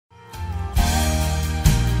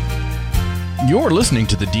You're listening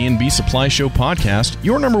to the D&B Supply Show podcast,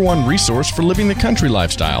 your number one resource for living the country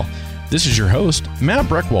lifestyle. This is your host, Matt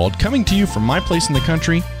Breckwald, coming to you from my place in the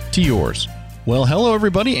country to yours. Well, hello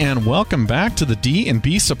everybody, and welcome back to the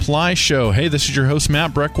D&B Supply Show. Hey, this is your host,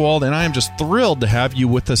 Matt Breckwald, and I am just thrilled to have you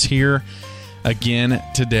with us here again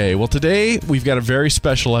today. Well, today we've got a very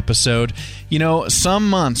special episode. You know, some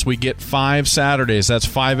months we get 5 Saturdays. That's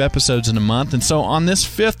 5 episodes in a month. And so on this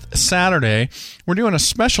 5th Saturday, we're doing a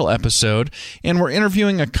special episode, and we're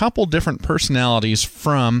interviewing a couple different personalities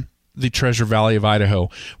from the Treasure Valley of Idaho.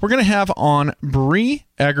 We're going to have on Bri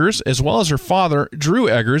Eggers as well as her father, Bri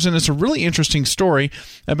Eggers, and it's a really interesting story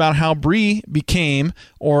about how Bri came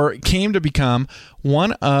to become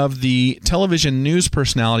one of the television news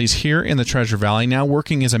personalities here in the Treasure Valley, now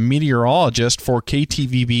working as a meteorologist for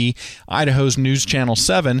KTVB Idaho's News Channel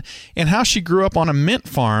 7, and how she grew up on a mint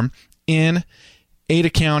farm in Ada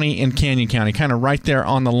County and Canyon County, kind of right there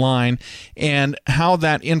on the line, and how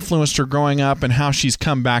that influenced her growing up and how she's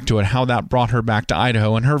come back to it, how that brought her back to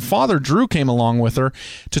Idaho. And her father, Drew, came along with her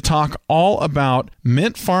to talk all about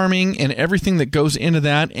mint farming and everything that goes into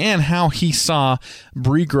that, and how he saw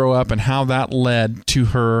Bri grow up and how that led to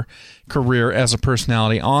her career as a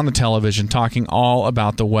personality on the television, talking all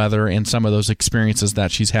about the weather and some of those experiences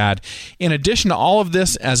that she's had. In addition to all of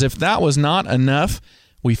this, as if that was not enough,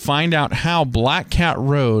 we find out how Black Cat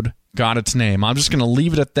Road got its name. I'm just going to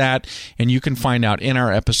leave it at that, and you can find out in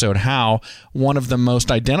our episode how one of the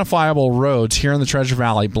most identifiable roads here in the Treasure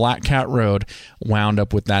Valley, Black Cat Road, wound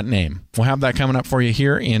up with that name. We'll have that coming up for you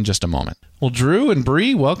here in just a moment. Well, Drew and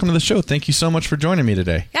Bri, welcome to the show. Thank you so much for joining me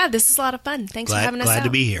today. Yeah, this is a lot of fun. Thanks for having us out. Glad to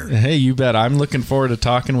be here. Hey, you bet. I'm looking forward to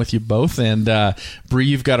talking with you both. And Bri,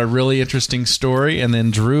 you've got a really interesting story. And then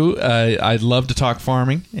Drew, I'd love to talk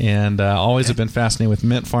farming, and always have been fascinated with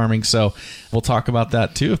mint farming. So we'll talk about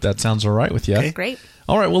that too, if that sounds all right with you. Okay, great.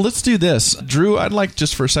 All right, well, let's do this. Drew, I'd like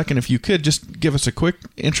just for a second, if you could, just give us a quick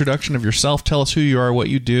introduction of yourself. Tell us who you are, what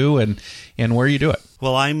you do, and where you do it.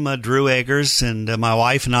 Well, I'm Bri Eggers, and my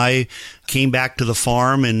wife and I came back to the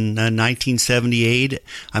farm in 1978.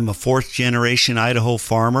 I'm a fourth-generation Idaho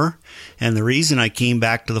farmer, and the reason I came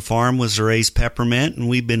back to the farm was to raise peppermint, and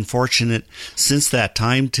we've been fortunate since that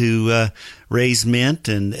time to raise mint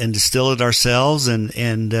and distill it ourselves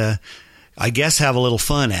and I guess have a little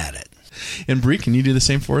fun at it. And Bri, can you do the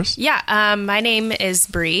same for us? Yeah, my name is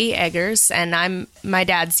Bri Eggers, and I'm my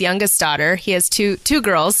dad's youngest daughter. He has two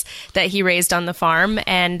girls that he raised on the farm,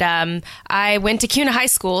 and I went to Kuna High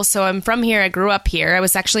School, so I'm from here. I grew up here. I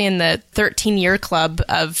was actually in the 13-year club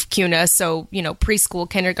of Kuna, so, you know, preschool,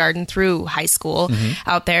 kindergarten through high school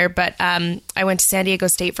out there. But I went to San Diego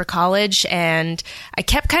State for college, and I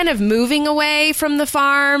kept kind of moving away from the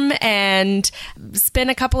farm and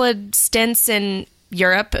spent a couple of stints in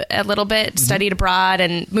Europe a little bit, studied abroad,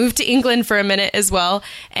 and moved to England for a minute as well.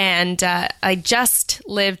 And I just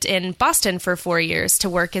lived in Boston for 4 years to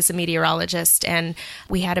work as a meteorologist. And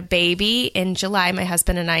we had a baby in July, my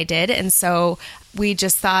husband and I did. And so we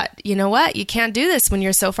just thought, you know what? You can't do this when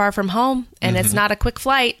you're so far from home. And it's not a quick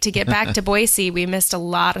flight to get back to Boise. We missed a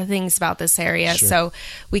lot of things about this area. Sure. So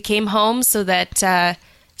we came home so that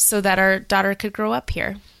our daughter could grow up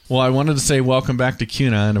here. Well, I wanted to say welcome back to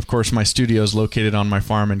Kuna, and of course my studio is located on my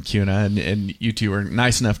farm in Kuna, and you two were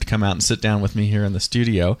nice enough to come out and sit down with me here in the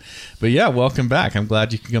studio. But yeah, welcome back. I'm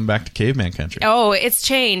glad you could come back to caveman country. Oh, it's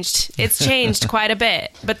changed. It's changed quite a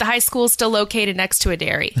bit, but the high school is still located next to a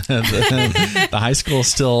dairy. The high school is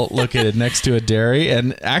still located next to a dairy,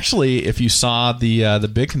 and actually, if you saw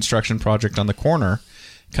the big construction project on the corner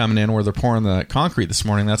coming in where they're pouring the concrete this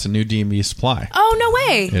morning, that's a new D&B supply. Oh, no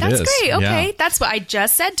way. That's is. great. Okay. Yeah. That's what I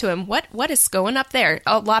just said to him. What is going up there?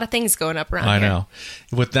 A lot of things going up around here. I know.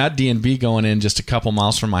 With that D&B going in just a couple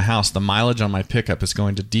miles from my house, the mileage on my pickup is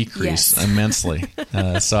going to decrease immensely.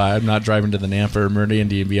 So I'm not driving to the Nampa or Meridian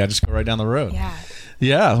D&B. I just go right down the road. Yeah.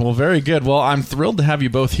 Yeah, well, very good. Well, I'm thrilled to have you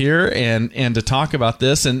both here and to talk about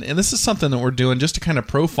this. And this is something that we're doing just to kind of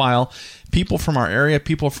profile people from our area,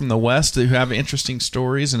 people from the West who have interesting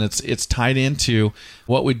stories, and it's tied into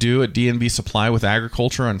what we do at D&B Supply with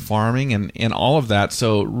agriculture and farming and all of that.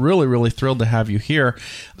 So really, really thrilled to have you here.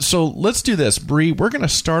 So let's do this. Bri, we're going to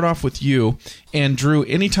start off with you. And Drew,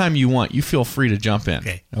 anytime you want, you feel free to jump in.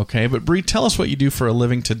 Okay? But Bri, tell us what you do for a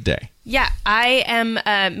living today. Yeah, I am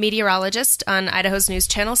a meteorologist on Idaho's News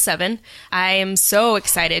Channel 7. I am so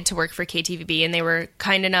excited to work for KTVB, and they were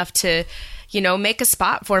kind enough to, make a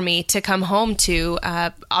spot for me to come home to.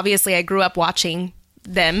 Obviously, I grew up watching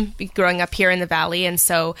them growing up here in the Valley. And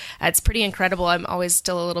so it's pretty incredible. I'm always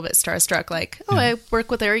still a little bit starstruck, like, I work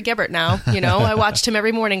with Larry Gebbert now. I watched him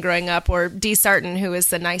every morning growing up, or Dee Sarton, who is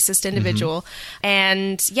the nicest individual.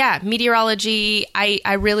 And meteorology,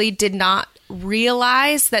 I really did not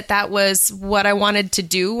realize that was what I wanted to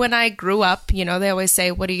do when I grew up. They always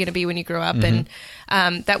say, what are you going to be when you grow up? And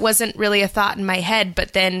that wasn't really a thought in my head.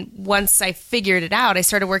 But then once I figured it out, I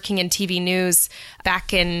started working in TV news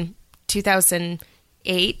back in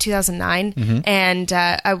 2008, 2009. And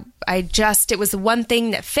it was the one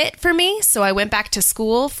thing that fit for me. So I went back to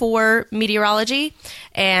school for meteorology,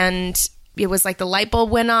 and it was like the light bulb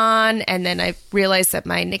went on, and then I realized that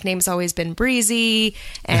my nickname's always been Breezy,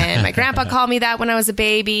 and my grandpa called me that when I was a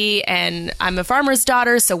baby, and I'm a farmer's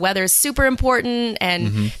daughter, so weather is super important,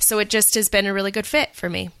 and so it just has been a really good fit for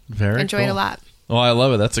me. Very enjoyed cool. it a lot. Oh, I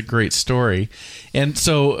love it. That's a great story. And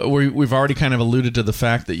so we've already kind of alluded to the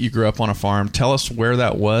fact that you grew up on a farm. Tell us where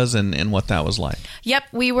that was and what that was like. Yep.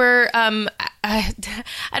 We were, I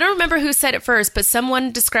don't remember who said it first, but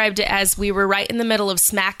someone described it as we were right in the middle of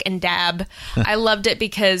smack and dab. I loved it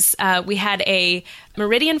because we had a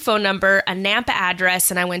Meridian phone number, a Nampa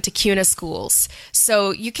address, and I went to Kuna schools.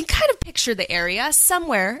 So you can kind of picture the area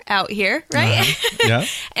somewhere out here, right? Yeah.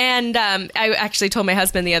 And I actually told my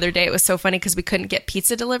husband the other day, it was so funny because we couldn't get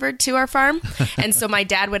pizza delivered to our farm. And so my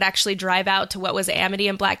dad would actually drive out to what was Amity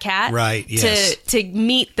and Black Cat to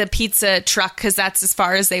meet the pizza truck, because that's as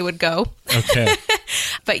far as they would go. Okay.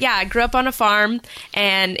 But yeah, I grew up on a farm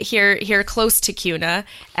and here close to Kuna.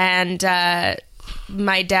 And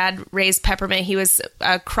my dad raised peppermint. He was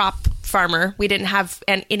a crop farmer. We didn't have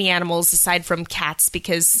any animals aside from cats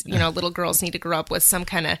because, little girls need to grow up with some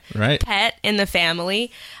kind of pet in the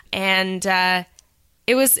family. And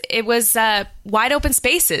it was wide open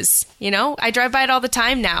spaces. I drive by it all the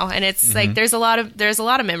time now, and it's like there's a lot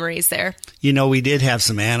of memories there. We did have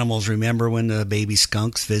some animals. Remember when the baby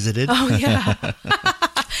skunks visited? Oh yeah.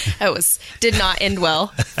 That did not end well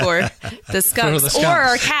for the skunks or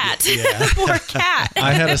our cat. Poor cat.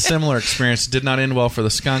 I had a similar experience. It did not end well for the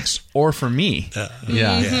skunks or for me.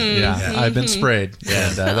 I've been sprayed,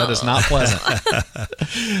 and that is not pleasant.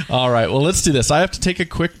 All right, well, let's do this. I have to take a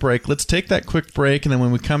quick break. Let's take that quick break, and then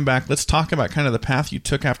when we come back, let's talk about kind of the path you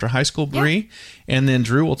took after high school, Bri, and then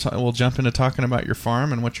Drew, we'll jump into talking about your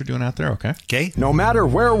farm and what you're doing out there, okay? Okay. No matter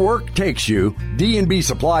where work takes you, D&B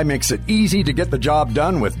Supply makes it easy to get the job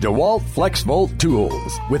done with DeWalt FlexVolt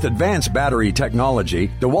tools. With advanced battery technology,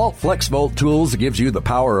 DeWalt FlexVolt tools gives you the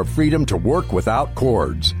power of freedom to work without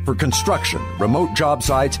cords. For construction, remote job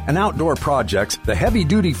sites, and outdoor projects, the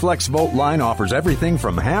heavy-duty FlexVolt line offers everything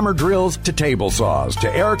from hammer drills to table saws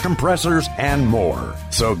to air compressors and more.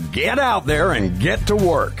 So get out there and get to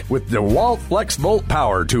work with DeWalt FlexVolt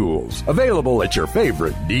power tools. Available at your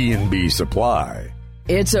favorite D&B Supply.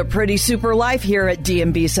 It's a pretty super life here at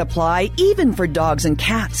D&B Supply, even for dogs and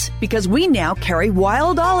cats, because we now carry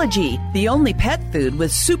Wildology, the only pet food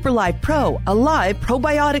with Super Life Pro, a live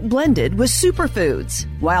probiotic blended with superfoods.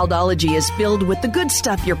 Wildology is filled with the good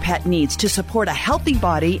stuff your pet needs to support a healthy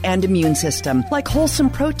body and immune system, like wholesome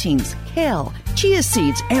proteins, kale, chia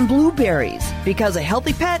seeds, and blueberries. Because a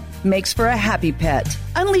healthy pet makes for a happy pet.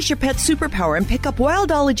 Unleash your pet's superpower and pick up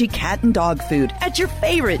Wildology cat and dog food at your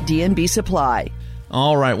favorite D&B Supply.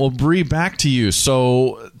 All right. Well, Bri, back to you.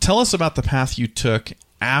 So tell us about the path you took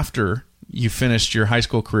after you finished your high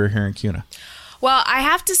school career here in Kuna. Well, I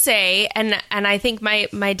have to say, and I think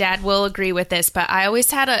my dad will agree with this, but I always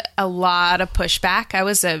had a lot of pushback. I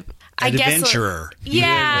was an adventurer.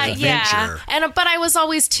 Yeah. But I was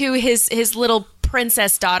always too his little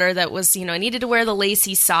princess daughter that was, needed to wear the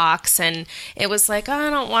lacy socks, and it was like, I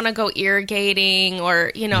don't want to go irrigating,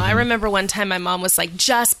 or, I remember one time my mom was like,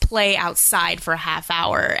 just play outside for a half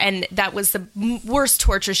hour, and that was the worst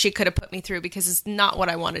torture she could have put me through because it's not what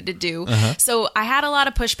I wanted to do. So I had a lot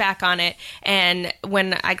of pushback on it, and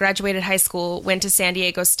when I graduated high school, went to San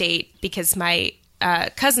Diego State because my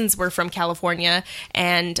cousins were from California,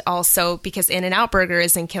 and also because In-N-Out Burger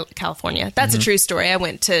is in California. That's a true story. I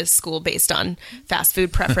went to school based on fast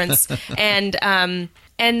food preference. And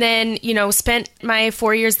then, spent my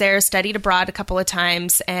 4 years there, studied abroad a couple of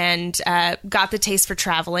times, and got the taste for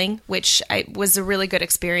traveling, which was a really good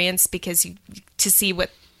experience because to see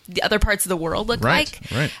what the other parts of the world look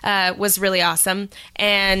was really awesome.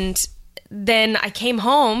 And then I came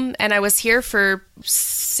home, and I was here for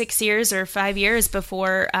 6 years or 5 years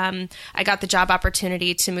before I got the job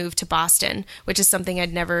opportunity to move to Boston, which is something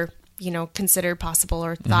I'd never, considered possible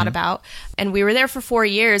or thought about. And we were there for 4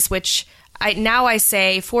 years, which I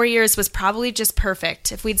say 4 years was probably just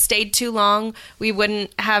perfect. If we'd stayed too long, we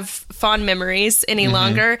wouldn't have fond memories any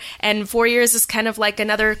longer. And 4 years is kind of like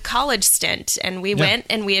another college stint. And we went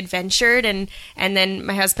and we adventured, and then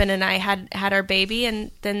my husband and I had our baby,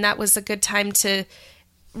 and then that was a good time to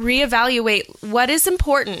reevaluate what is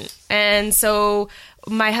important. And so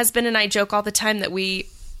my husband and I joke all the time that we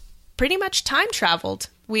pretty much time traveled.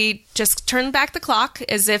 We just turned back the clock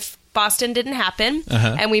as if Boston didn't happen,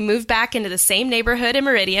 and we moved back into the same neighborhood in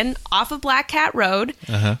Meridian, off of Black Cat Road,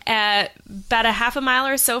 about a half a mile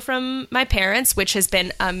or so from my parents, which has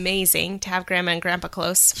been amazing to have Grandma and Grandpa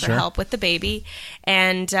close for help with the baby.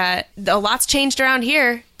 And a lot's changed around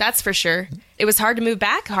here, that's for sure. It was hard to move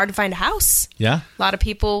back, hard to find a house. Yeah, a lot of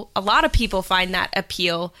people find that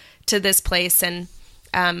appeal to this place, and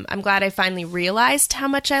I'm glad I finally realized how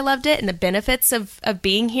much I loved it and the benefits of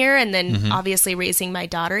being here, and then obviously raising my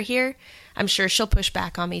daughter here. I'm sure she'll push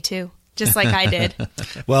back on me too, just like I did.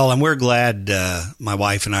 Well, and we're glad, my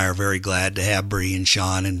wife and I are very glad to have Bri and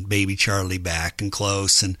Sean and baby Charlie back and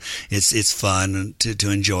close, and it's fun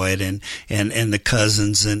to enjoy it, and the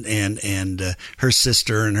cousins and her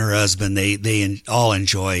sister and her husband, they all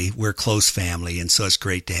enjoy. We're close family, and so it's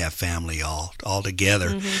great to have family all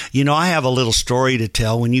together. You know, I have a little story to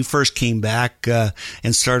tell. When you first came back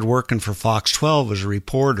and started working for Fox 12 as a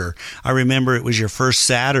reporter, I remember it was your first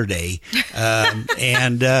Saturday,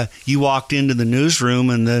 and you walked into the newsroom,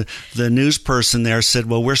 and the news person there said,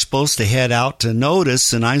 well, we're supposed to head out to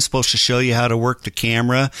Notice, and I'm supposed to show you how to work the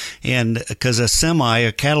camera, and because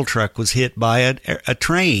a cattle truck was hit by a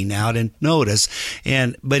train out in Notice,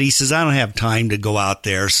 but he says, I don't have time to go out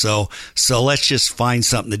there, so let's just find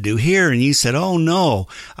something to do here. And you said, oh no,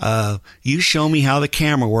 you show me how the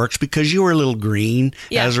camera works, because you were a little green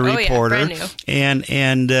as a reporter, and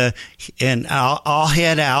I'll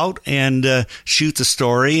head out and shoot the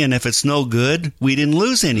story, and if it's no good, we didn't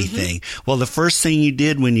lose anything. Well, the first thing you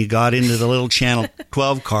did when you got into the little Channel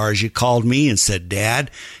 12 cars, you called me and said, Dad,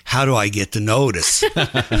 how do I get to Notice?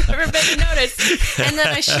 Never been to Notice. And then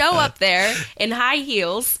I show up there in high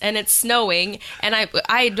heels, and it's snowing, and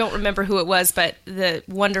I don't remember who it was, but the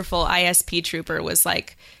wonderful ISP trooper was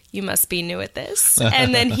like, you must be new at this.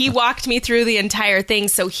 And then he walked me through the entire thing.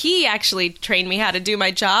 So he actually trained me how to do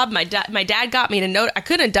my job. My dad got me to know. I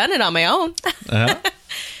couldn't have done it on my own.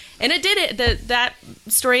 And it did it. That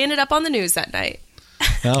story ended up on the news that night.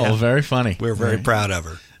 Oh, well, very funny. We're very proud of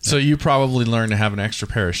her. So you probably learned to have an extra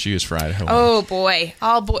pair of shoes for Idaho. Oh boy,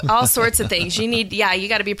 all sorts of things. You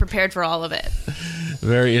got to be prepared for all of it.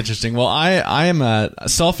 Very interesting. Well, I am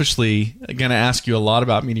selfishly going to ask you a lot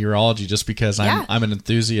about meteorology, just because I'm an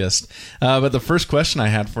enthusiast. But the first question I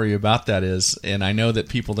had for you about that is, and I know that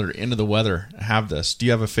people that are into the weather have this, do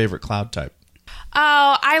you have a favorite cloud type?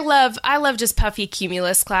 Oh, I love just puffy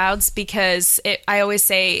cumulus clouds, because I always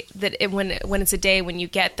say that when it's a day when you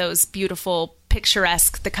get those beautiful,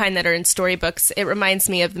 picturesque, the kind that are in storybooks, it reminds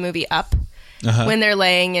me of the movie Up, when they're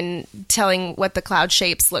laying and telling what the cloud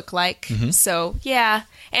shapes look like. So, yeah.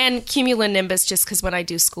 And cumulonimbus, just because when I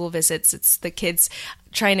do school visits, it's the kids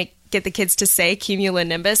trying to get the kids to say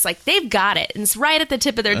cumulonimbus. Like, they've got it, and it's right at the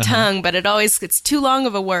tip of their tongue, but it's too long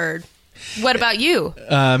of a word. What about you?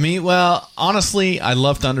 Me? Well, honestly, I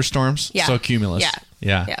love thunderstorms. So cumulus.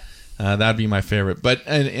 Yeah. That'd be my favorite. But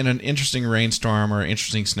in an interesting rainstorm or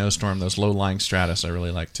interesting snowstorm, those low-lying stratus I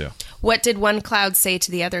really like too. What did one cloud say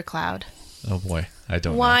to the other cloud? Oh boy, I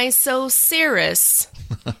don't know. Why so serious?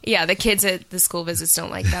 Yeah, the kids at the school visits don't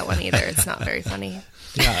like that one either. It's not very funny.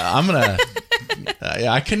 Yeah, I'm gonna.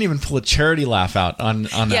 I couldn't even pull a charity laugh out on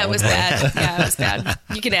that. Yeah, it was bad. Yeah, it was bad.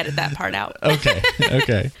 You can edit that part out.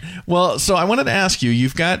 Okay. Well, so I wanted to ask you.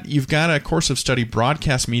 You've got a course of study,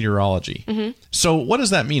 broadcast meteorology. So what does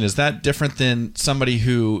that mean? Is that different than somebody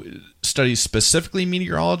who studies specifically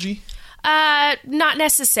meteorology? Not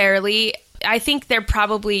necessarily. I think they're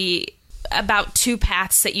probably about two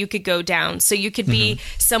paths that you could go down. So you could be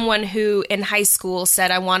someone who in high school said,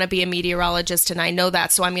 I want to be a meteorologist, and I know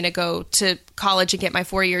that, so I'm going to go to college and get my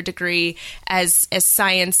 4-year degree as a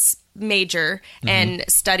science major and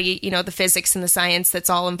study, the physics and the science that's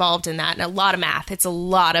all involved in that, and a lot of math. It's a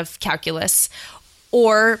lot of calculus.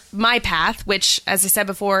 Or my path, which, as I said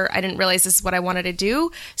before, I didn't realize this is what I wanted to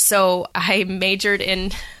do. So I majored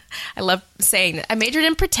in... I love saying that. I majored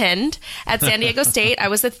in pretend at San Diego State. I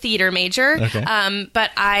was a theater major.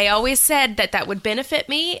 But I always said that would benefit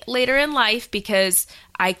me later in life, because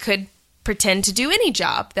I could pretend to do any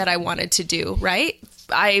job that I wanted to do, right?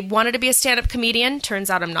 I wanted to be a stand-up comedian. Turns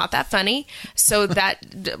out I'm not that funny. So that,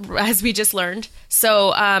 as we just learned.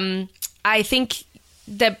 So I think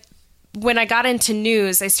that when I got into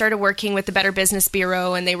news, I started working with the Better Business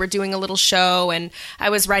Bureau, and they were doing a little show, and I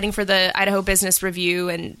was writing for the Idaho Business Review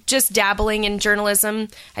and just dabbling in journalism.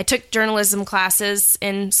 I took journalism classes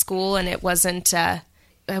in school, and it wasn't,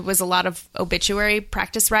 it was a lot of obituary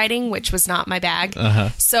practice writing, which was not my bag.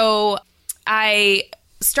 So I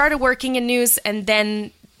started working in news and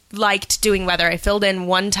then liked doing weather. I filled in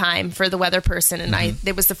one time for the weather person, and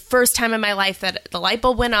it was the first time in my life that the light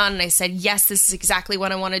bulb went on, and I said, yes, this is exactly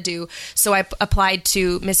what I want to do. So I applied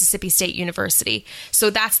to Mississippi State University. So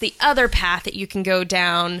that's the other path that you can go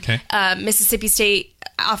down. Okay. Mississippi State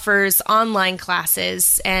offers online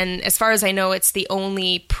classes, and as far as I know, it's the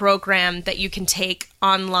only program that you can take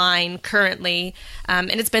online currently,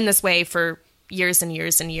 and it's been this way for years and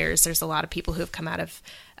years and years. There's a lot of people who have come out of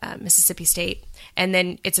Mississippi State. And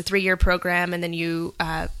then it's a 3-year program, and then you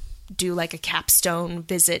do like a capstone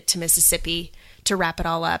visit to Mississippi to wrap it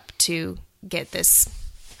all up to get this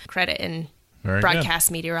credit in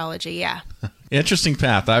broadcast meteorology. Yeah. Interesting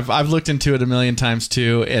path. I've looked into it a million times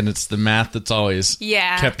too, and it's the math that's always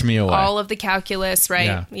kept me away. All of the calculus, right?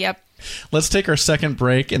 Yeah. Yep. Let's take our second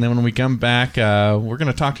break, and then when we come back, we're going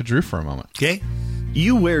to talk to Drew for a moment. Okay.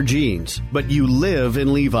 You wear jeans, but you live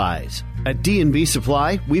in Levi's. At D&B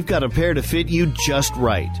Supply, we've got a pair to fit you just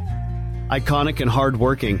right. Iconic and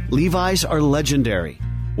hardworking, Levi's are legendary.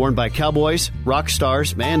 Worn by cowboys, rock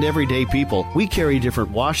stars, and everyday people, we carry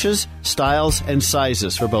different washes, styles, and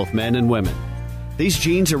sizes for both men and women. These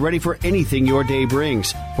jeans are ready for anything your day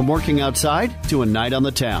brings, from working outside to a night on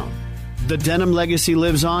the town. The denim legacy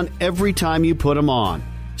lives on every time you put them on.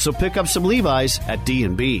 So pick up some Levi's at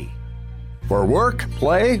D&B. For work,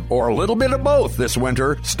 play, or a little bit of both this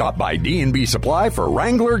winter, stop by D&B Supply for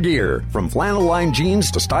Wrangler gear. From flannel-lined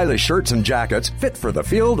jeans to stylish shirts and jackets, fit for the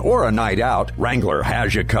field or a night out, Wrangler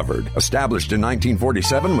has you covered. Established in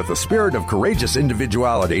 1947 with the spirit of courageous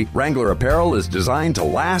individuality, Wrangler apparel is designed to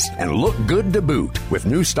last and look good to boot. With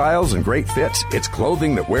new styles and great fits, it's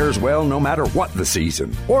clothing that wears well no matter what the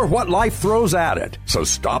season or what life throws at it. So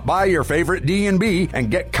stop by your favorite D&B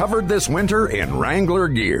and get covered this winter in Wrangler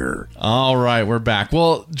gear. All right, we're back.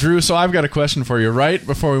 Well, Drew, so I've got a question for you. Right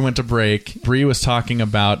before we went to break, Bri was talking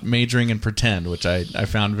about majoring in pretend, which I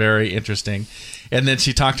found very interesting. And then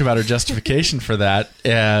she talked about her justification for that,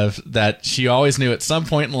 that she always knew at some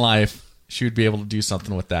point in life she would be able to do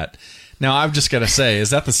something with that. Now, I've just got to say,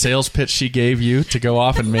 is that the sales pitch she gave you to go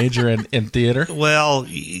off and major in theater? Well,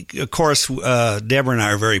 of course, Deborah and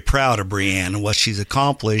I are very proud of Brianne and what she's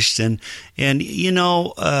accomplished. And you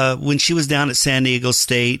know, when she was down at San Diego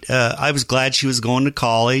State, I was glad she was going to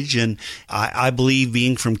college. And I believe,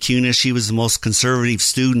 being from Kuna, she was the most conservative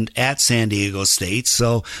student at San Diego State.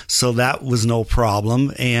 So that was no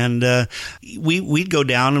problem. And we'd go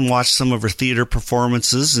down and watch some of her theater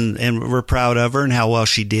performances, and we're proud of her and how well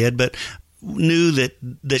she did. But knew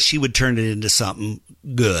that she would turn it into something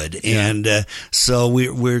good, and so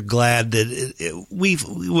we're glad that we've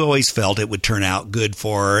always felt it would turn out good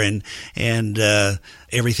for her, and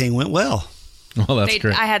everything went well. Well, that's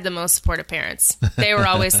great. I had the most supportive parents. They were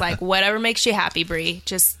always like, "Whatever makes you happy, Bri.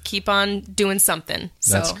 Just keep on doing something."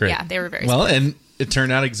 So that's great. Yeah, they were very well, supportive. and it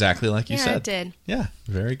turned out exactly like you said. Yeah, it did. Yeah,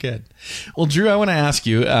 very good. Well, Drew, I want to ask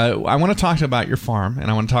you, I want to talk about your farm, and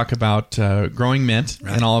I want to talk about growing mint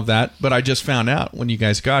and all of that, but I just found out when you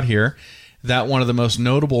guys got here that one of the most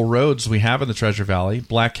notable roads we have in the Treasure Valley,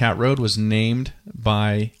 Black Cat Road, was named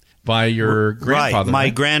by your grandfather. Right, my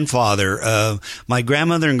grandfather. My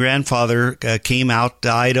grandmother and grandfather came out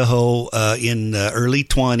to Idaho in the early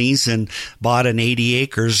 20s and bought an 80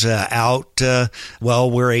 acres out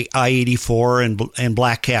where I-84 and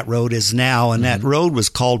Black Cat Road is now, and that road was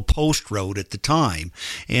called Post Road at the time.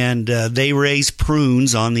 And they raised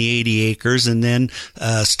prunes on the 80 acres and then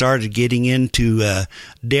started getting into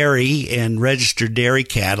dairy and registered dairy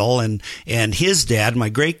cattle. And his dad, my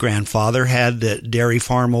great-grandfather, had the dairy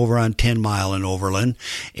farm over on 10 Mile in Overland,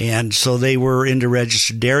 and so they were into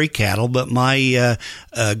registered dairy cattle. But my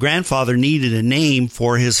grandfather needed a name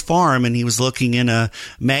for his farm, and he was looking in a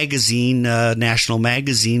magazine, national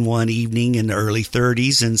magazine, one evening in the early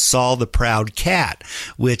 30s, and saw the Proud Cat,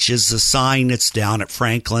 which is a sign that's down at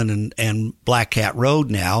Franklin and Black Cat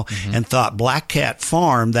Road now, and thought, Black Cat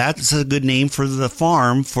Farm, that's a good name for the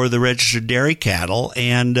farm for the registered dairy cattle.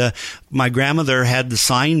 And my grandmother had the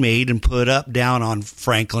sign made and put up down on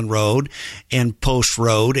Franklin Road and Post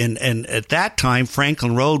Road. And at that time,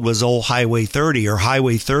 Franklin Road was old Highway 30 or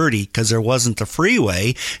Highway 30 because there wasn't the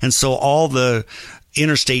freeway. And so all the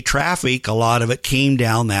interstate traffic, a lot of it came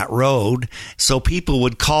down that road. So people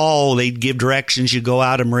would call, they'd give directions. You go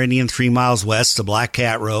out a Meridian 3 miles west to Black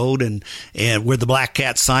Cat Road and where the Black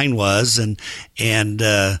Cat sign was.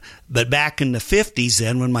 But back in the 50s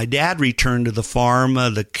then, when my dad returned to the farm,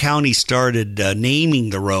 the county started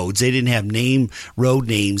naming the roads. They didn't have road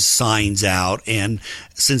names signs out. And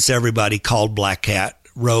since everybody called Black Cat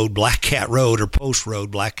Road, or Post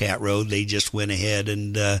Road, Black Cat Road, they just went ahead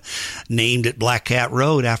and named it Black Cat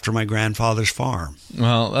Road after my grandfather's farm.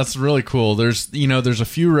 Well, that's really cool. There's a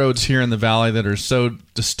few roads here in the valley that are so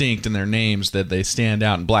distinct in their names that they stand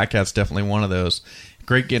out, and Black Cat's definitely one of those.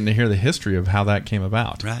 Great getting to hear the history of how that came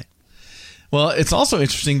about. Right. Well, it's also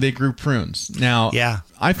interesting they grew prunes. Now, yeah.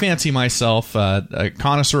 I fancy myself a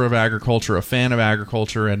connoisseur of agriculture, a fan of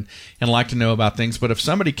agriculture, and like to know about things. But if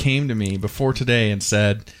somebody came to me before today and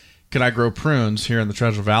said, could I grow prunes here in the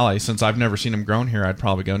Treasure Valley? Since I've never seen them grown here, I'd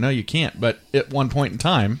probably go, no, you can't. But at one point in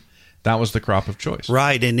time, that was the crop of choice.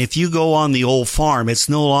 Right, and if you go on the old farm, it's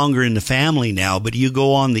no longer in the family now, but you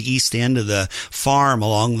go on the east end of the farm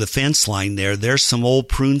along the fence line there's some old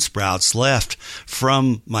prune sprouts left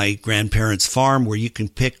from my grandparents' farm where you can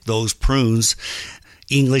pick those prunes,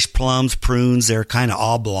 English plums, prunes, they're kind of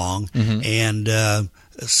oblong, and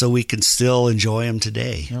so we can still enjoy them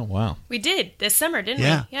today. Oh, wow. We did this summer, didn't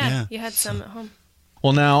we? Yeah. You had some at home.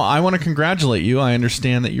 Well, now, I want to congratulate you. I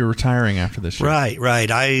understand that you're retiring after this year. Right.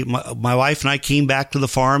 My wife and I came back to the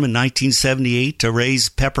farm in 1978 to raise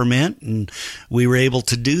peppermint, and we were able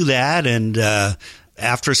to do that. And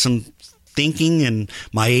after some thinking and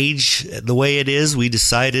my age, the way it is, we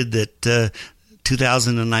decided that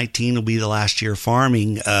 2019 will be the last year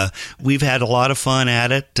farming. We've had a lot of fun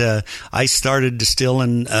at it. I started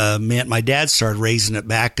distilling mint. My dad started raising it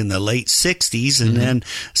back in the late 60s, and then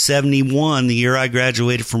 71, the year I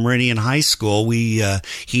graduated from Meridian High School, he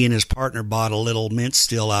and his partner bought a little mint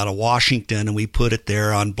still out of Washington, and we put it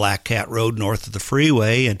there on Black Cat Road north of the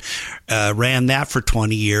freeway and ran that for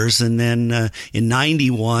 20 years. And then in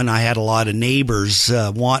 91, I had a lot of neighbors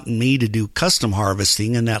wanting me to do custom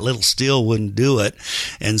harvesting, and that little still wouldn't do it.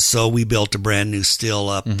 And so we built a brand new still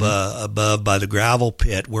up above by the gravel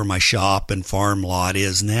pit where my shop and farm lot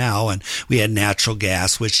is now. And we had natural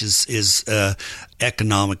gas, which is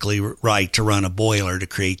economically right to run a boiler to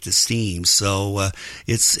create the steam. So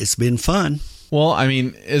it's been fun. Well, I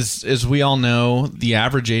mean, as we all know, the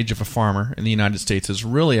average age of a farmer in the United States is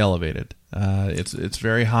really elevated. It's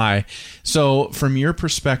very high. So from your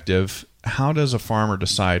perspective, how does a farmer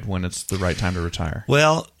decide when it's the right time to retire?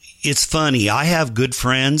 Well, it's funny. I have good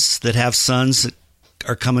friends that have sons that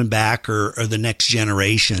are coming back or the next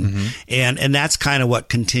generation. And that's kind of what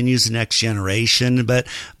continues the next generation. But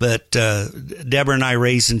Deborah and I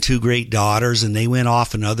raising two great daughters, and they went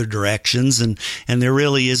off in other directions. And there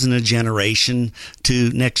really isn't a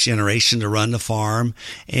next generation to run the farm.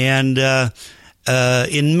 And,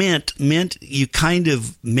 in mint, you kind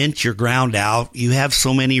of mint your ground out. You have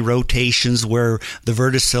so many rotations where the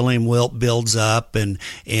verticillium wilt builds up, and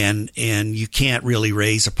you can't really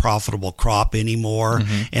raise a profitable crop anymore.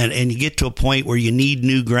 And you get to a point where you need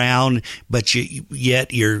new ground, but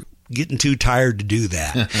yet you're getting too tired to do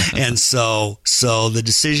that. And so the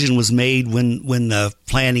decision was made when the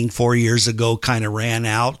planting 4 years ago kind of ran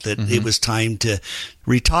out that it was time to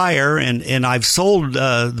retire. And I've sold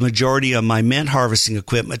the majority of my mint harvesting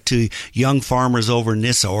equipment to young farmers over in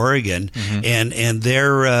Nissa, Oregon. And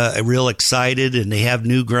they're real excited, and they have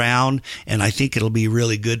new ground, and I think it'll be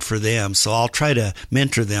really good for them. So I'll try to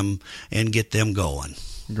mentor them and get them going.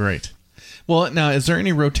 Great. Well, now, is there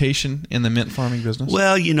any rotation in the mint farming business?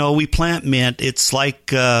 Well, we plant mint. It's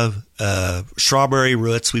like strawberry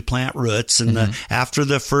roots. We plant roots, and after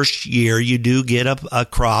the first year, you do get a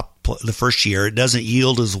crop. The first year, it doesn't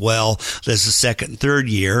yield as well as the second and third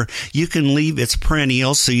year. You can leave it's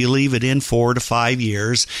perennial, so you leave it in 4 to 5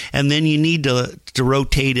 years, and then you need to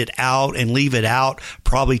rotate it out and leave it out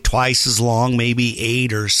probably twice as long, maybe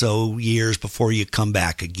 8 or so years before you come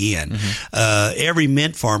back again. Every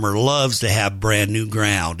mint farmer loves to have brand new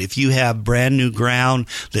ground. If you have brand new ground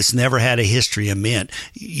that's never had a history of mint,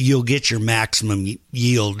 you'll get your maximum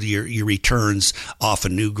yield, your returns off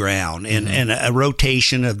of new ground. And a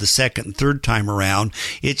rotation of the second and third time around,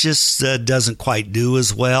 it just doesn't quite do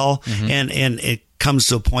as well. And it comes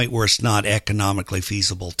to a point where it's not economically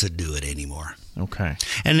feasible to do it anymore. Okay.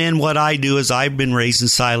 And then what I do is I've been raising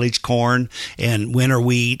silage corn and winter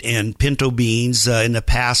wheat and pinto beans. In the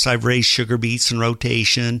past, I've raised sugar beets in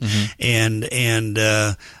rotation and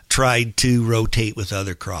tried to rotate with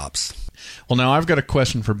other crops. Well, now I've got a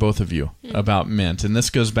question for both of you about mint, and this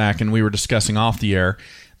goes back, and we were discussing off the air,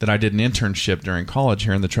 that I did an internship during college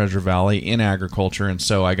here in the Treasure Valley in agriculture, and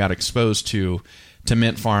so I got exposed to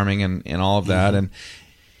mint farming and all of that.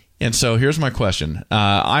 And so here's my question.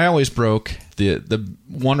 I always broke the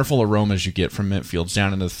wonderful aromas you get from mint fields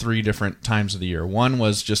down into 3 different times of the year. 1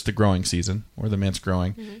 was just the growing season, where the mint's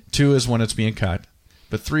growing. 2 is when it's being cut.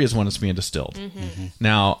 But 3 is when it's being distilled.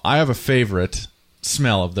 Now, I have a favorite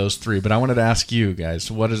smell of those 3, but I wanted to ask you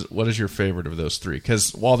guys, what is your favorite of those 3?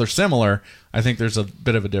 Because while they're similar, I think there's a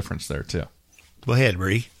bit of a difference there, too. Go ahead,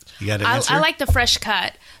 Bri. You got an answer? I like the fresh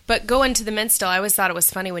cut, but going to the mint still, I always thought it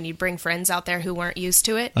was funny when you'd bring friends out there who weren't used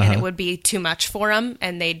to it, and it would be too much for them,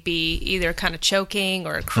 and they'd be either kind of choking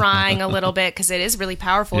or crying a little bit, because it is really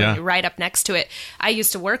powerful when you're right up next to it. I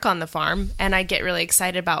used to work on the farm, and I'd get really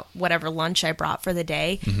excited about whatever lunch I brought for the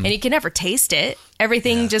day, and you can never taste it.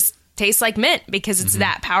 Everything just tastes like mint because it's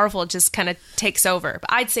that powerful. It just kind of takes over.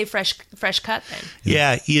 But I'd say fresh cut then.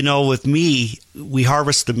 Yeah, with me, we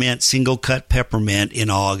harvest the mint, single cut peppermint, in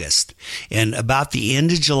August. And about the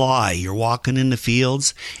end of July, you're walking in the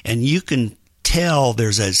fields and you can tell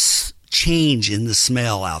there's a change in the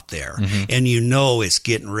smell out there. And it's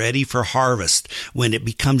getting ready for harvest when it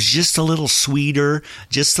becomes just a little sweeter,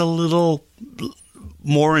 just a little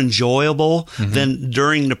more enjoyable than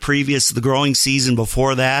during the growing season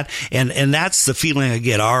before that. And that's the feeling I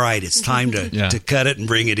get. All right, it's time to cut it and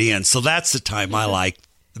bring it in. So that's the time I like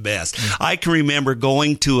the best. I can remember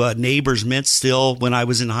going to a neighbor's mint still when I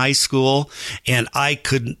was in high school, and I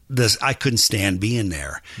couldn't stand being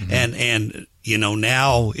there. And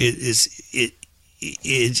now you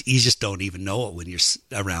just don't even know it when you're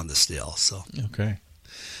around the still. So okay.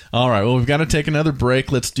 All right. Well, we've got to take another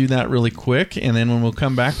break. Let's do that really quick. And then when we'll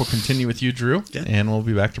come back, we'll continue with you, Drew. And we'll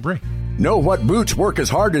be back to Bri. Know what boots work as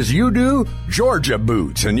hard as you do? Georgia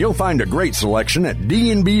Boots. And you'll find a great selection at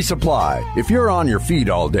D&B Supply. If you're on your feet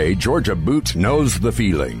all day, Georgia Boots knows the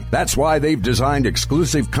feeling. That's why they've designed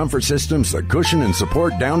exclusive comfort systems that cushion and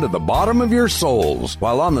support down to the bottom of your soles.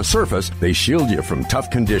 While on the surface, they shield you from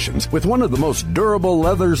tough conditions with one of the most durable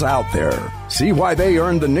leathers out there. See why they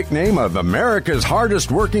earned the nickname of America's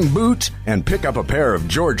hardest working boots, and pick up a pair of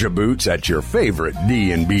Georgia Boots at your favorite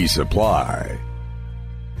D&B Supply.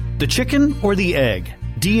 The chicken or the egg?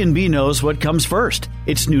 D&B knows what comes first.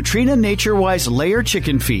 It's Nutrena Nature-Wise Layer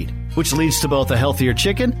Chicken Feed, which leads to both a healthier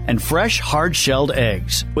chicken and fresh, hard-shelled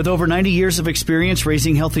eggs. With over 90 years of experience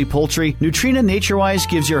raising healthy poultry, Nutrena Nature-Wise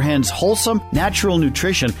gives your hens wholesome, natural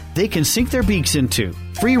nutrition they can sink their beaks into.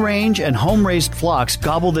 Free-range and home-raised flocks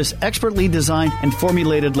gobble this expertly designed and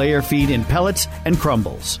formulated layer feed in pellets and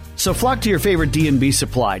crumbles. So flock to your favorite D&B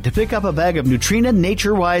Supply to pick up a bag of Nutrena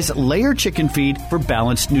Nature-Wise Layer Chicken Feed for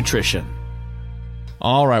balanced nutrition.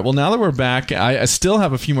 All right. Well, now that we're back, I still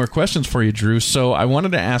have a few more questions for you, Drew. So I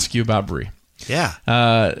wanted to ask you about Bri. Yeah.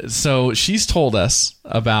 So she's told us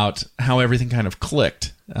about how everything kind of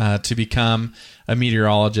clicked to become a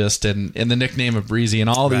meteorologist and the nickname of Breezy and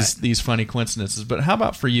all these funny coincidences. But how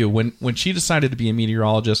about for you? When she decided to be a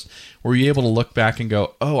meteorologist, were you able to look back and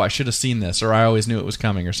go, oh, I should have seen this, or I always knew it was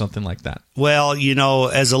coming, or something like that? Well,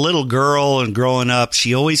 as a little girl and growing up,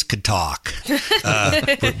 she always could talk.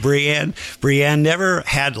 Brianne never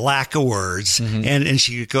had lack of words, and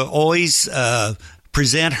she could always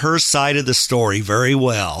present her side of the story very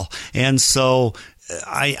well. And so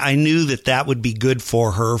I knew that would be good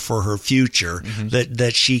for her future,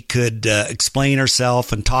 that she could explain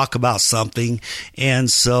herself and talk about something. And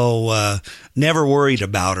so never worried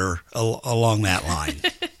about her along that line.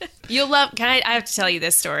 You'll love. I have to tell you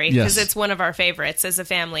this story because it's one of our favorites as a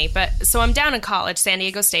family. But so I'm down in college, San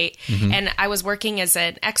Diego State, and I was working as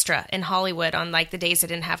an extra in Hollywood on the days I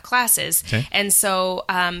didn't have classes. Okay. And so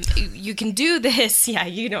you can do this. Yeah,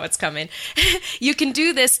 you know what's coming. You can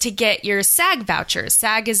do this to get your SAG vouchers.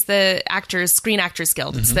 SAG is the Screen Actors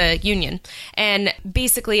Guild. It's the union, and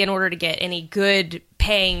basically, in order to get any good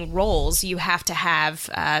paying roles, you have to have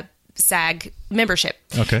SAG membership.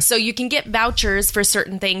 Okay. So you can get vouchers for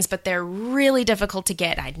certain things, but they're really difficult to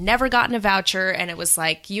get. I'd never gotten a voucher, and it was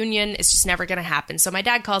union, it's just never going to happen. So my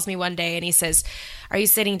dad calls me one day and he says, are you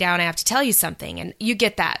sitting down? I have to tell you something. And you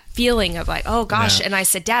get that feeling of oh gosh. Yeah. And I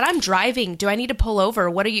said, Dad, I'm driving. Do I need to pull over?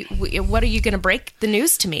 What are you going to break the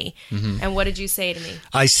news to me? And what did you say to me?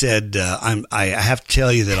 I said, I have to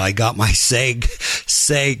tell you that I got my SAG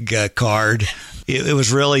card. It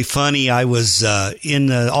was really funny. I was in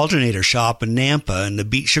the alternator shop in Nampa, and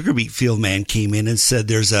the sugar beet field man came in and said,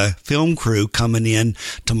 there's a film crew coming in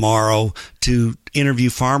tomorrow to interview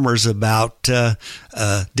farmers about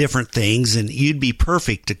different things, and you'd be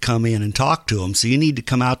perfect to come in and talk to them. So you need to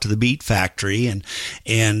come out to the beet factory and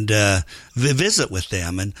visit with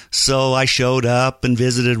them. And so I showed up and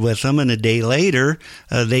visited with them, and a day later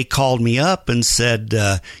they called me up and said,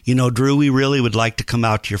 Drew, we really would like to come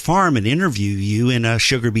out to your farm and interview you in a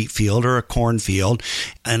sugar beet field or a corn field.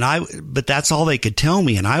 But that's all they could tell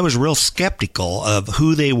me, and I was real skeptical of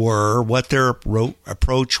who they were, what their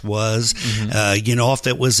approach was. If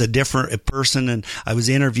it was a different person and I was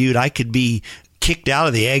interviewed, I could be kicked out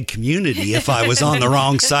of the egg community if I was on the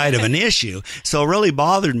wrong side of an issue. So it really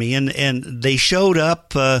bothered me. And they showed up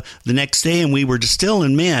the next day, and we were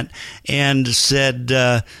distilling mint, and said,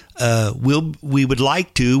 we'll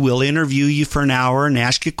interview you for an hour and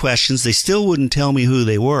ask you questions. They still wouldn't tell me who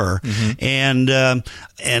they were. And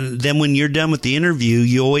then when you're done with the interview,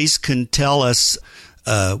 you always can tell us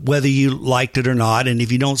whether you liked it or not, and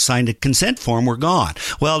if you don't sign the consent form, we're gone.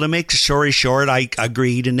 Well, to make the story short, I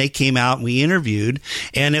agreed, and they came out and we interviewed,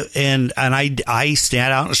 and I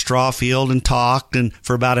sat out in a straw field and talked and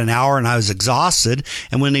for about an hour, and I was exhausted.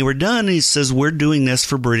 And when they were done, he says, "We're doing this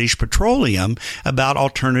for British Petroleum about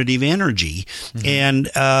alternative energy, and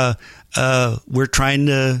we're trying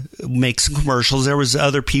to make some commercials." There was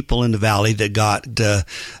other people in the valley that got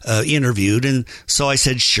interviewed, and so I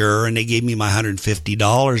said sure, and they gave me my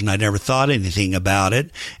 $150, and I never thought anything about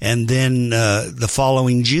it. And then the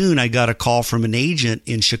following June, I got a call from an agent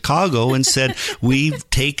in Chicago and said, "We've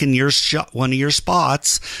taken one of your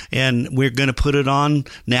spots, and we're going to put it on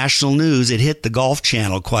national news." It hit the Golf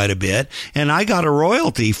Channel quite a bit, and I got a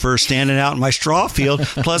royalty for standing out in my straw field.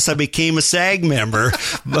 Plus, I became a SAG member.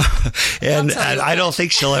 And I don't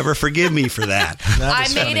think she'll ever forgive me for that. I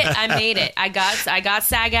made it. I got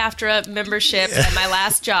SAG-AFTRA membership at my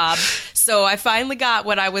last job, so I finally got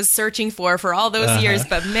what I was searching for all those years.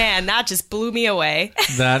 But man, that just blew me away.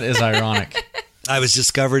 That is ironic. I was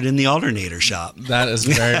discovered in the alternator shop. That is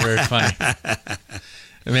very, very funny.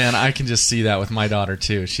 Man, I can just see that with my daughter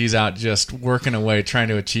too. She's out just working away, trying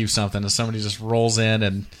to achieve something, and somebody just rolls in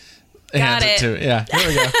and hands it to. Yeah, here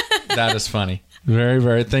we go. That is funny. Very,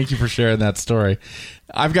 very. Thank you for sharing that story.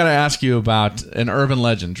 I've got to ask you about an urban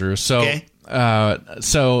legend, Drew. So,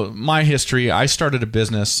 so my history, I started a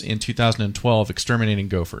business in 2012 exterminating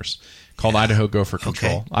gophers called Idaho Gopher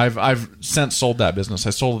Control. Okay. I've since sold that business. I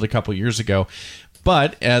sold it a couple years ago.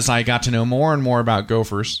 But as I got to know more and more about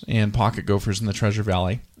gophers and pocket gophers in the Treasure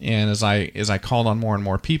Valley, and as I called on more and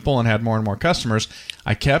more people and had more and more customers,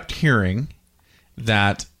 I kept hearing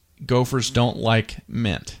that gophers don't like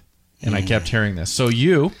mint. And I kept hearing this. So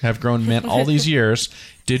you have grown mint all these years.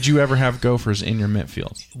 Did you ever have gophers in your mint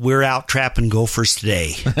fields? We're out trapping gophers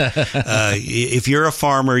today. If you're a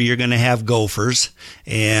farmer, you're going to have gophers.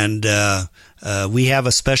 And we have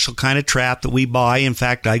a special kind of trap that we buy. In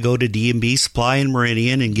fact, I go to D&B Supply in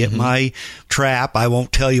Meridian and get my trap. I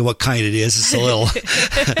won't tell you what kind it is. It's a little...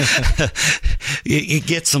 it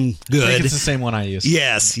gets them good. I think it's the same one I use.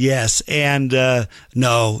 Yes. And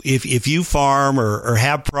no, if you farm or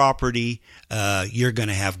have property, you're going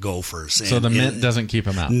to have gophers. So the mint doesn't keep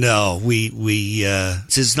them out? No.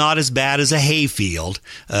 It's not as bad as a hay field.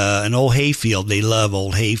 An old hay field, they love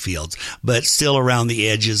old hay fields. But still around the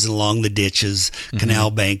edges and along the ditches,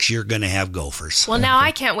 canal banks, you're going to have gophers. Well, now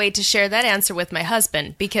I can't wait to share that answer with my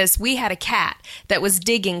husband, because we had a cat that was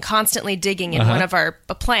constantly digging in one of our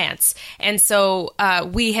plants. And so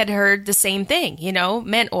we had heard the same thing,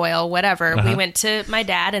 mint oil, whatever. We went to my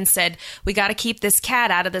dad and said, "We got to keep this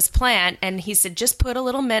cat out of this plant." And he said, "Just put a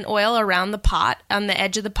little mint oil around the pot, on the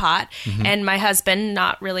edge of the pot." And my husband,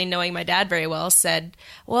 not really knowing my dad very well, said,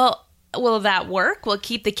 "Well, will that work? Will it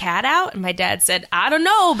keep the cat out?" And my dad said, "I don't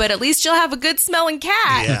know, but at least you'll have a good smelling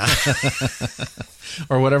cat." Yeah.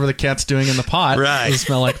 Or whatever the cat's doing in the pot. Right. It'll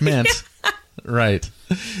smell like mint. Right.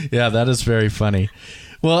 Yeah, that is very funny.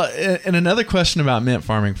 Well, and another question about mint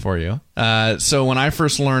farming for you. So when I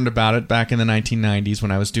first learned about it back in the 1990s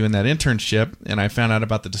when I was doing that internship, and I found out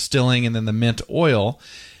about the distilling and then the mint oil,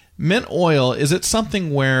 is it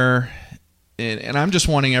something where, and I'm just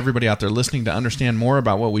wanting everybody out there listening to understand more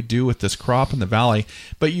about what we do with this crop in the valley,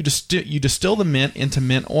 but you distill the mint into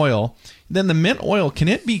mint oil. Then the mint oil, can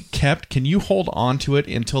it be kept? Can you hold on to it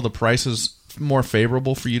until the price is more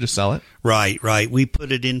favorable for you to sell it? Right. We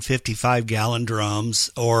put it in 55-gallon drums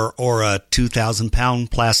or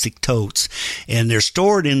 2,000-pound plastic totes, and they're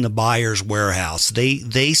stored in the buyer's warehouse.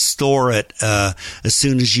 They store it as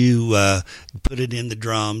soon as you put it in the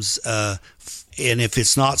drums. And if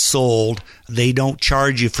it's not sold, they don't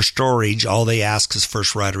charge you for storage. All they ask is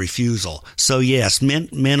first right of refusal. So yes,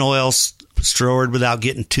 mint oil stored without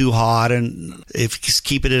getting too hot, and if you just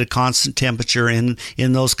keep it at a constant temperature in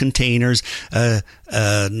those containers,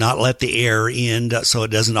 not let the air in so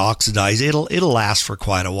it doesn't oxidize. It'll last for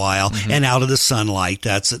quite a while, and out of the sunlight,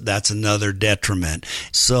 that's another detriment.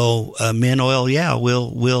 So mint oil,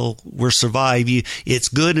 will survive. It's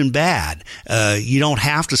good and bad. You don't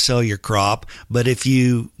have to sell your crop, but if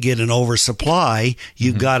you get an oversupply,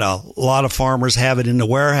 you've got a lot of farmers have it in the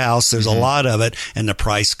warehouse. There's a lot of it, and the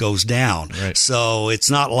price goes down. Right. So it's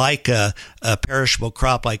not like a perishable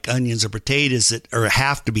crop like onions or potatoes that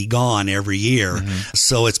have to be gone every year.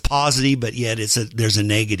 So it's positive, but yet there's a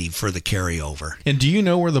negative for the carryover. And do you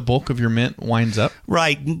know where the bulk of your mint winds up?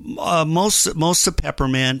 Right. Most of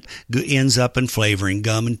peppermint ends up in flavoring,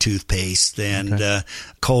 gum and toothpaste, and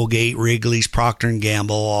Colgate, Wrigley's, Procter &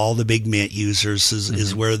 Gamble, all the big mint users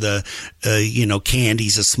is where the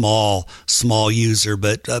candy's a small user,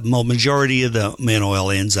 but majority of the mint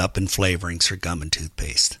oil ends up in flavorings for gum and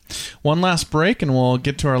toothpaste. One last break, and we'll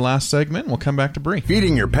get to our last segment, and we'll come back to Bri.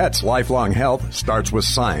 Feeding your pets lifelong health starts with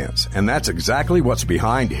science, and that's exactly what's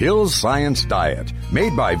behind Hill's Science Diet.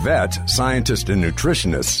 Made by vets, scientists, and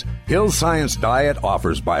nutritionists, Hill's Science Diet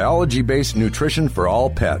offers biology-based nutrition for all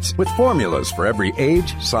pets, with formulas for every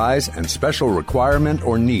age, size, and special requirement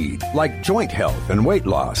or need, like joint health and weight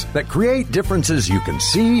loss, that create differences you can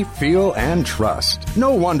see, feel, and trust.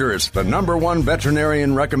 No wonder it's the #1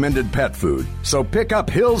 veterinarian-recommended pet food. So pick up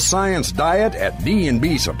Hill's Science Diet at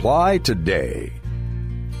D&B Supply today.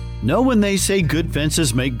 Know when they say good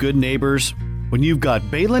fences make good neighbors? When you've got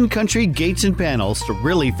Balin Country gates and panels to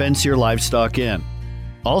really fence your livestock in.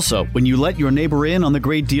 Also, when you let your neighbor in on the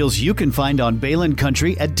great deals you can find on Balin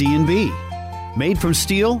Country at D&B. Made from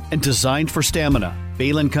steel and designed for stamina,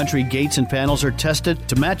 Balin Country gates and panels are tested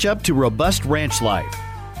to match up to robust ranch life.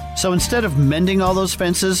 So instead of mending all those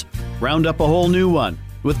fences, round up a whole new one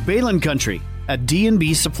with Balin Country at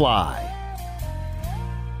D&B Supply.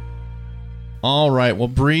 All right. Well,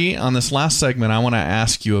 Bri, on this last segment, I want to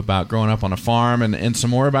ask you about growing up on a farm and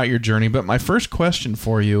some more about your journey. But my first question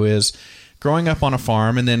for you is, growing up on a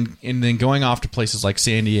farm and then going off to places like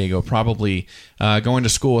San Diego, probably going to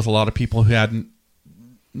school with a lot of people who had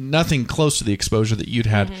nothing close to the exposure that you'd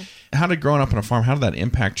had. How did growing up on a farm, how did that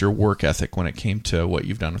impact your work ethic when it came to what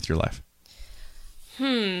you've done with your life?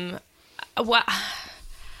 Well,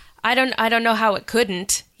 I don't know how it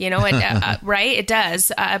couldn't, right? It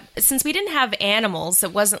does. Since we didn't have animals,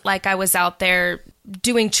 it wasn't like I was out there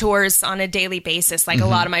doing chores on a daily basis. Like a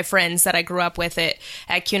lot of my friends that I grew up with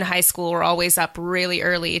at Kuna High School were always up really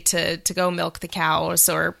early to go milk the cows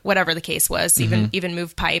or whatever the case was, even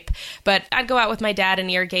move pipe. But I'd go out with my dad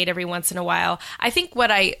and irrigate every once in a while. I think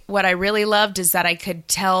what I really loved is that I could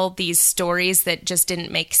tell these stories that just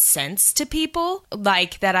didn't make sense to people,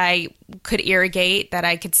 like that I could irrigate, that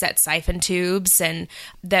I could set siphon tubes, and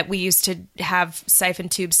that we used to have siphon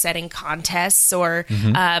tube setting contests, or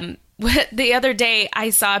the other day I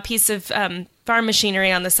saw a piece of farm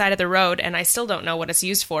machinery on the side of the road, and I still don't know what it's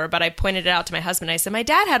used for, but I pointed it out to my husband. I said, my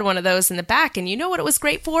dad had one of those in the back, and you know what it was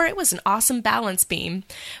great for? It was an awesome balance beam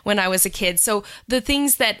when I was a kid. So the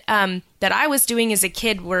things that I was doing as a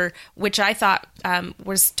kid which I thought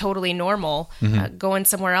was totally normal, going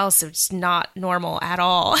somewhere else, it's not normal at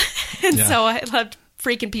all. And so I loved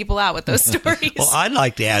freaking people out with those stories. Well, I'd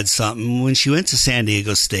like to add something. When she went to San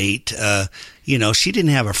Diego State, she didn't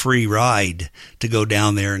have a free ride to go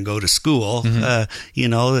down there and go to school.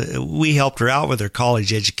 We helped her out with her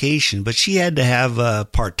college education, but she had to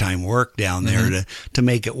have part-time work down there to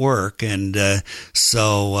make it work. And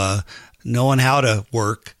so knowing how to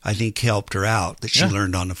work, I think, helped her out, that she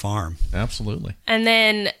learned on the farm. Absolutely. And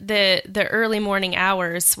then the early morning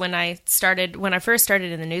hours, when I first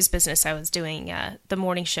started in the news business, I was doing the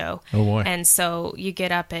morning show. Oh boy. And so you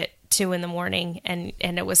get up at 2 a.m,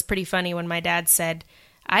 and it was pretty funny when my dad said,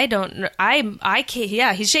 I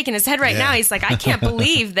can't, he's shaking his head right now. He's like, I can't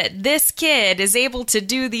believe that this kid is able to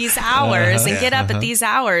do these hours and get up at these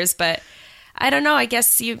hours. But I don't know, I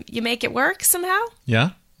guess you make it work somehow.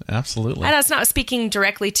 Yeah. Absolutely. And that's not speaking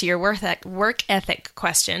directly to your work ethic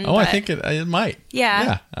question. Oh, I think it might. Yeah.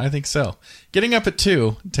 Yeah, I think so. Getting up at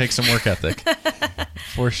 2 takes some work ethic.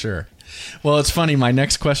 For sure. Well, it's funny. My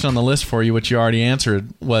next question on the list for you, which you already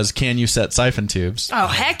answered, was, can you set siphon tubes? Oh,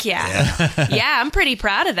 heck yeah. Yeah, I'm pretty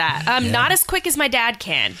proud of that. Not as quick as my dad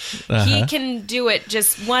can. He can do it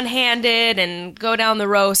just one-handed and go down the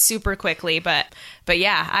row super quickly, But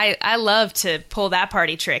yeah, I love to pull that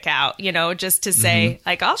party trick out, just to say,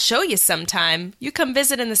 like, I'll show you sometime. You come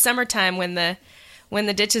visit in the summertime when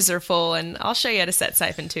the ditches are full, and I'll show you how to set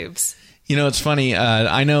siphon tubes. It's funny.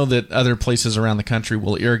 I know that other places around the country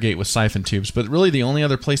will irrigate with siphon tubes, but really the only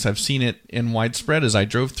other place I've seen it in widespread is I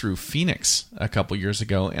drove through Phoenix a couple years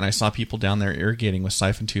ago, and I saw people down there irrigating with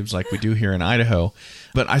siphon tubes like we do here in Idaho.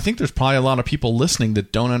 But I think there's probably a lot of people listening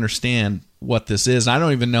that don't understand what this is. I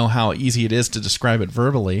don't even know how easy it is to describe it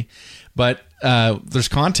verbally, but there's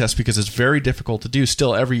contests because it's very difficult to do.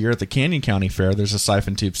 Still, every year at the Canyon County Fair, there's a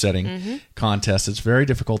siphon tube setting contest. It's very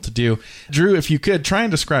difficult to do. Drew, if you could, try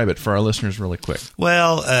and describe it for our listeners really quick.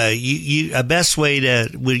 Well, a best way to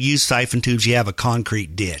use siphon tubes, you have a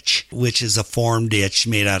concrete ditch, which is a form ditch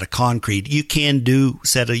made out of concrete. You can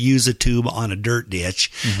use a tube on a dirt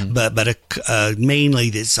ditch, but mainly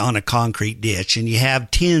it's on a concrete ditch. And you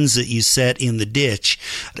have tins that you set in the ditch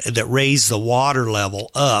that raise the water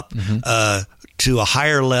level up to a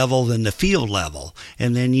higher level than the field level.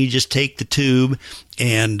 And then you just take the tube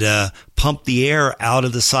and pump the air out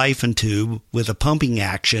of the siphon tube with a pumping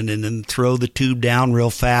action, and then throw the tube down real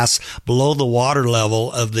fast below the water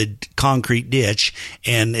level of the concrete ditch,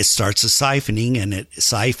 and it starts a siphoning, and it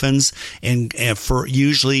siphons, and for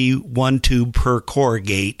usually one tube per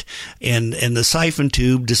corrugate, and the siphon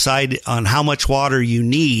tube decide on how much water you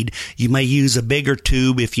need. You may use a bigger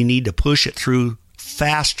tube if you need to push it through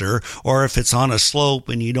faster, or if it's on a slope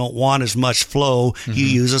and you don't want as much flow, you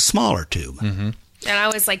use a smaller tube. And I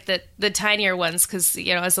always like the tinier ones because,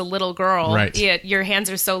 as a little girl, your hands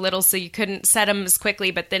are so little, so you couldn't set them as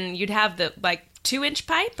quickly, but then you'd have the 2-inch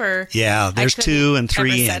pipe, or there's 2 and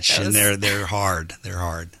 3 inch, and they're hard. They're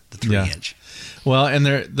hard. The 3 inch. Well, and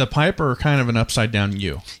the pipe are kind of an upside down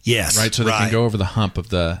U. Yes. Right, so they can go over the hump of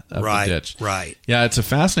the ditch. Right. Yeah, it's a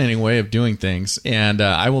fascinating way of doing things, and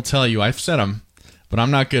I will tell you, I've set them, but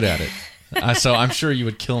I'm not good at it. So I'm sure you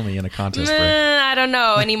would kill me in a contest. I don't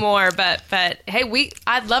know anymore, but hey,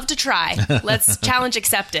 I'd love to try. Let's challenge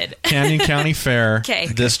accepted. Canyon County Fair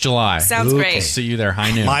this July. Sounds great. We'll see you there,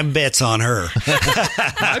 high noon. My bet's on her.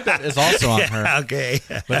 My bet is also on her. Okay.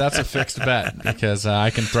 But that's a fixed bet because I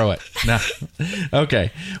can throw it. No.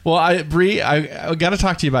 Okay. Well, Bri, I got to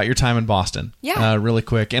talk to you about your time in Boston. Yeah. Really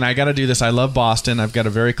quick. And I got to do this. I love Boston. I've got a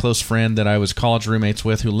very close friend that I was college roommates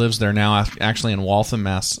with who lives there now, actually in Waltham,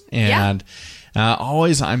 Mass. And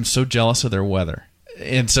always I'm so jealous of their weather.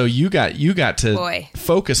 And so you got to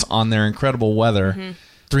focus on their incredible weather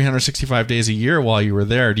 365 days a year while you were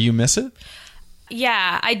there. Do you miss it?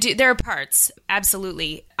 Yeah, I do. There are parts.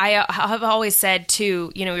 Absolutely. I have always said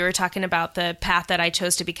too, we were talking about the path that I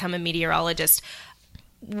chose to become a meteorologist.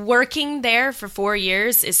 Working there for 4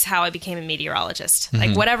 years is how I became a meteorologist.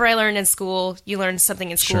 Like whatever I learned in school, you learn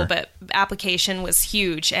something in school, but application was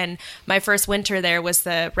huge. And my first winter there was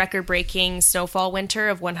the record-breaking snowfall winter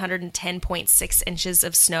of 110.6 inches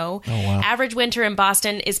of snow. Oh, wow. Average winter in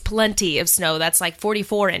Boston is plenty of snow. That's like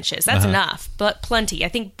 44 inches. That's enough, but plenty. I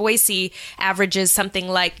think Boise averages something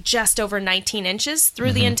like just over 19 inches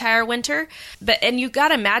through the entire winter. And you got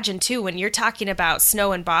to imagine too, when you're talking about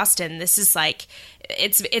snow in Boston, this is like,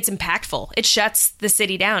 it's impactful. It shuts the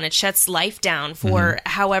city down. It shuts life down for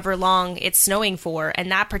however long it's snowing for. And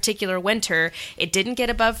that particular winter, it didn't get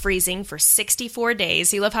above freezing for 64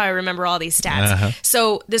 days. You love how I remember all these stats.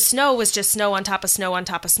 So the snow was just snow on top of snow on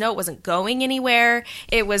top of snow. It wasn't going anywhere.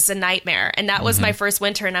 It was a nightmare. And that was my first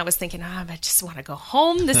winter. And I was thinking, I just want to go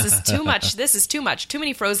home. This is too much. This is too much. Too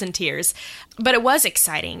many frozen tears. But it was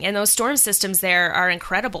exciting. And those storm systems there are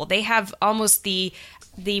incredible. They have almost the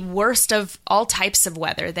worst of all types of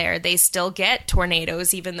weather there. They still get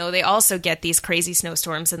tornadoes, even though they also get these crazy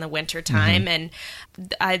snowstorms in the winter time. And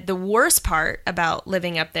the worst part about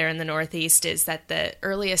living up there in the Northeast is that the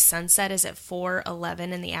earliest sunset is at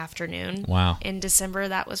 4:11 in the afternoon. Wow. In December,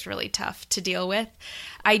 that was really tough to deal with.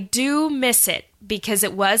 I do miss it because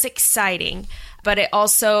it was exciting, but it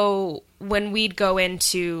also, when we'd go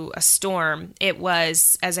into a storm, it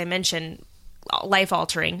was, as I mentioned,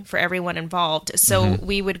 life-altering for everyone involved. So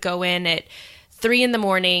we would go in at 3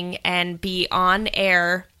 a.m. and be on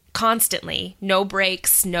air constantly. No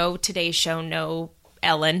breaks, no Today Show, no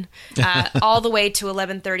Ellen, all the way to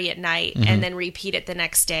 11:30 at night, and then repeat it the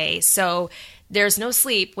next day. So there's no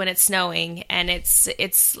sleep when it's snowing, and it's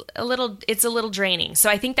a little draining. So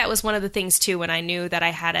I think that was one of the things too, when I knew that I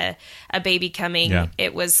had a baby coming.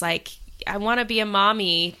 It was like, I want to be a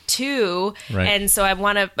mommy too. Right. And so I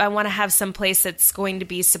want to have some place that's going to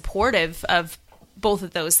be supportive of both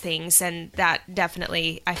of those things. And that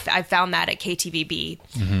definitely, I found that at KTVB.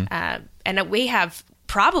 And we have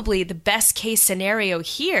probably the best case scenario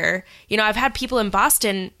here. You know, I've had people in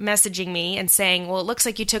Boston messaging me and saying, well, it looks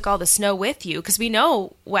like you took all the snow with you, because we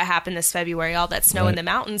know what happened this February, all that snow in the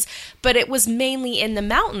mountains, but it was mainly in the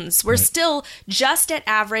mountains. We're still just at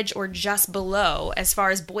average or just below as far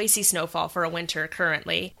as Boise snowfall for a winter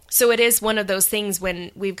currently. So it is one of those things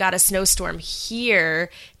when we've got a snowstorm here,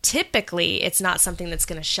 typically it's not something that's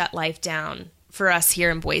going to shut life down for us here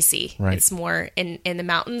in Boise. Right. It's more in the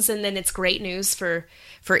mountains, and then it's great news for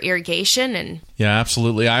irrigation. And yeah,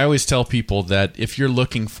 absolutely. I always tell people that if you're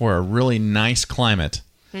looking for a really nice climate,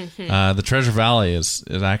 the Treasure Valley is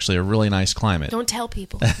actually a really nice climate. Don't tell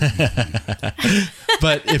people.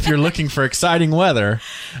 But if you're looking for exciting weather,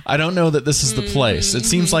 I don't know that this is the place. It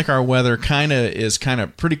seems like our weather is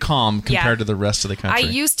pretty calm compared to the rest of the country. I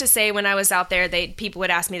used to say when I was out there, people would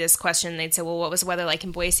ask me this question. They'd say, well, what was the weather like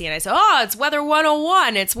in Boise? And I said, oh, it's weather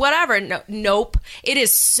 101. It's whatever. No, nope. It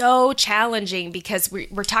is so challenging because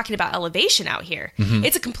we're talking about elevation out here.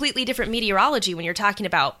 It's a completely different meteorology when you're talking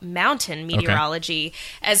about mountain meteorology,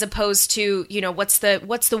 as opposed to, you know, what's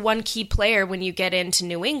the one key player when you get into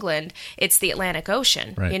New England? It's the Atlantic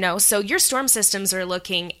Ocean, you know? So your storm systems are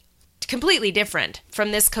looking completely different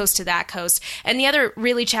from this coast to that coast. And the other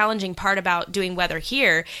really challenging part about doing weather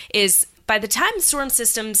here is by the time storm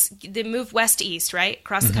systems, they move west to east, right,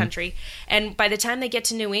 across the country, and by the time they get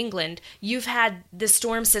to New England, you've had the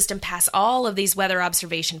storm system pass all of these weather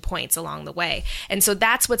observation points along the way. And so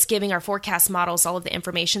that's what's giving our forecast models all of the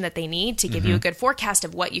information that they need to give you a good forecast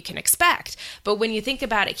of what you can expect. But when you think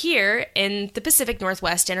about it here in the Pacific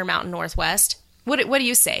Northwest, Intermountain Northwest, what do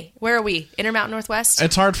you say? Where are we? Intermountain Northwest?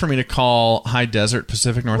 It's hard for me to call high desert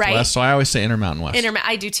Pacific Northwest, so I always say Intermountain West.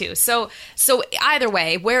 I do too. So either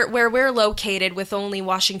way, where we're located with only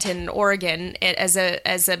Washington and Oregon as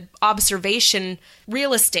a observation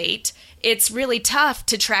real estate, it's really tough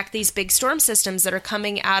to track these big storm systems that are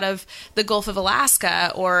coming out of the Gulf of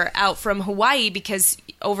Alaska or out from Hawaii, because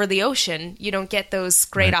over the ocean, you don't get those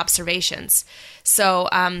great observations. So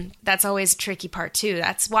that's always a tricky part too.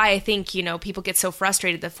 That's why I think, you know, people get so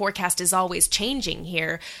frustrated. The forecast is always changing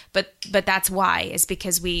here, but that's why, is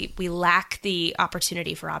because we lack the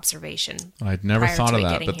opportunity for observation. I'd never thought of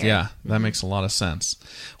that, but yeah, that makes a lot of sense.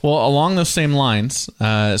 Well, along those same lines,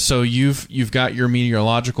 so you've got your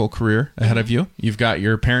meteorological career ahead of you. You've got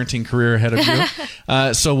your parenting career ahead of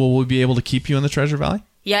you. So will we be able to keep you in the Treasure Valley?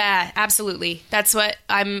 Yeah, absolutely. That's what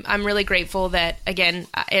I'm really grateful that, again,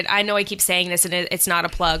 I know I keep saying this and it's not a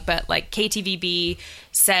plug, but like KTVB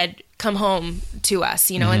said, come home to us,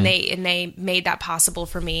 you know, and they made that possible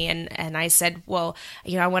for me. And I said, well,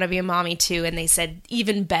 you know, I want to be a mommy too. And they said,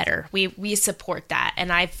 even better. We support that.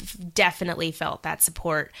 And I've definitely felt that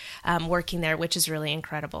support working there, which is really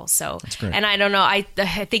incredible. So, and I don't know, I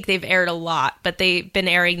think they've aired a lot, but they've been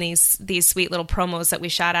airing these sweet little promos that we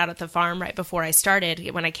shot out at the farm right before I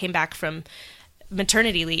started, when I came back from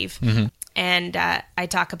maternity leave. And I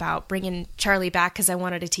talk about bringing Charlie back because I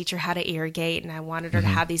wanted to teach her how to irrigate, and I wanted her to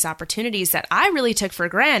have these opportunities that I really took for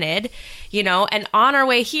granted, you know. And on our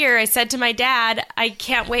way here, I said to my dad, I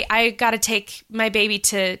can't wait. I got to take my baby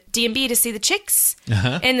to D&B to see the chicks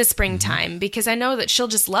in the springtime, because I know that she'll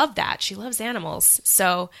just love that. She loves animals.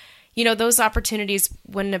 So, you know, those opportunities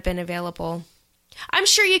wouldn't have been available. I'm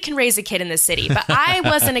sure you can raise a kid in the city, but I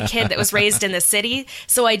wasn't a kid that was raised in the city,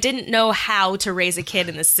 so I didn't know how to raise a kid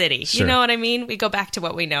in the city. Sure. You know what I mean? We go back to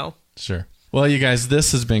what we know. Sure. Well, you guys,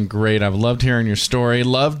 this has been great. I've loved hearing your story.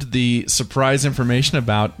 Loved the surprise information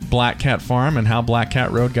about Black Cat Farm and how Black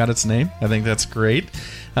Cat Road got its name. I think that's great.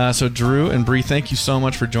 So Drew and Bri, thank you so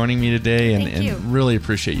much for joining me today, and really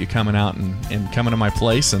appreciate you coming out and coming to my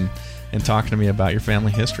place and talking to me about your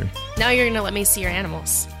family history. Now you're going to let me see your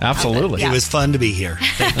animals. Absolutely. It was fun to be here.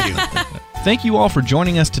 Thank you. Thank you all for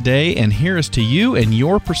joining us today, and here is to you and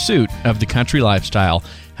your pursuit of the country lifestyle,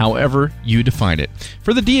 however you define it.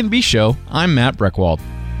 For the D&B Show, I'm Matt Breckwald.